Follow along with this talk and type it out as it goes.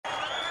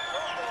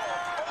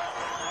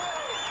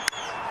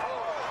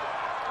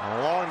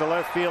the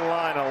left field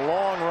line. A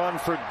long run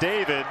for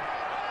David.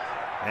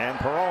 And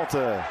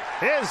Peralta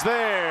is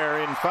there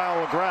in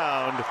foul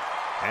ground.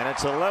 And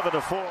it's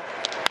 11-4.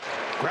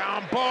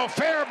 Ground ball,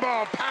 fair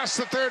ball, past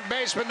the third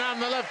baseman down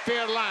the left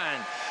field line.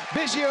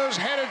 Biggio's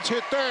headed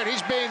to third.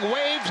 He's being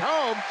waved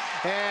home,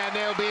 and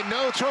there'll be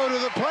no throw to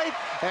the plate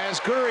as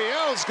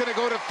Gurriel's going to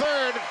go to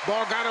third.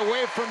 Ball got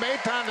away from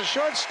Maton, the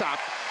shortstop,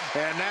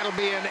 and that'll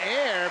be an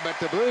error, but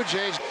the Blue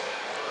Jays.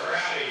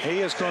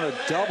 He is going to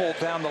double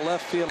down the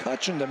left field.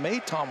 Cutchin to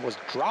Maton was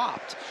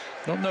dropped.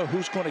 Don't know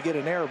who's going to get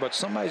an error, but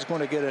somebody's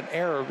going to get an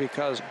error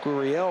because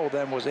Gurriel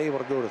then was able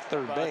to go to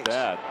third base.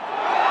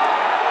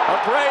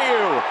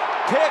 Abreu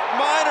picked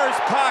Minor's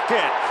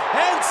pocket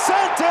and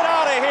sent it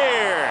out of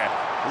here.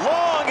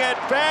 Long at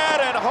bat,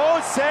 and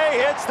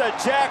Jose hits the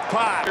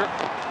jackpot.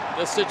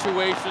 The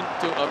situation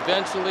to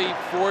eventually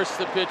force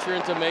the pitcher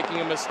into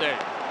making a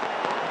mistake.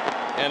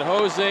 And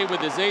Jose with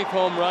his 8th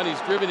home run, he's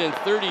driven in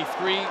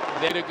 33.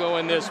 They to go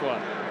in this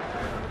one.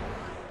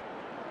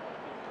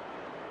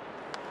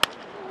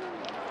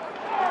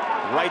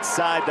 Right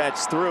side,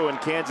 that's through, and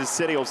Kansas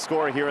City will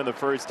score here in the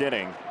first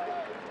inning.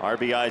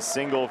 RBI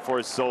single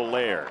for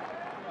Soler.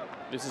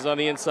 This is on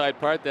the inside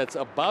part. That's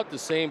about the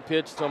same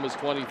pitch from his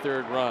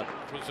 23rd run.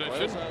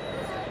 Position.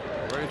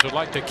 Rays would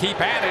like to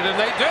keep at it, and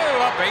they do.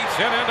 A base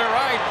hit into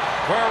right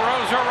for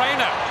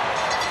Rosarena.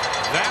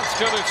 That's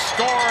going to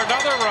score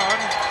another run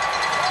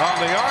on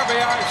the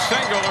RBI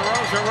single to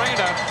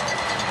Rosarena.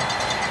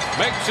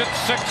 Makes it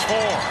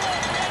 6-4.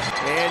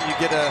 And you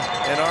get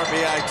an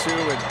RBI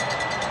too, and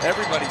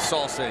everybody's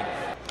salsing.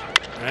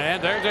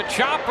 And there's a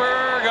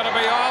chopper going to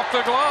be off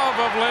the glove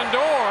of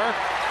Lindor.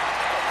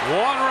 1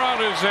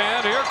 run is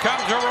in. Here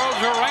comes a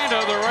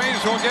Rosarena. The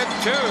Rays will get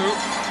 2.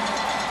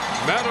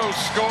 Meadows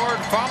scored,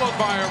 followed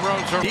by a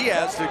Rosarena. He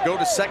has to go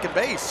to second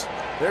base.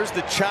 There's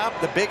the chop,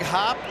 the big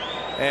hop,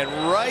 and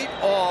right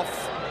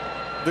off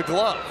the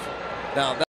glove. Now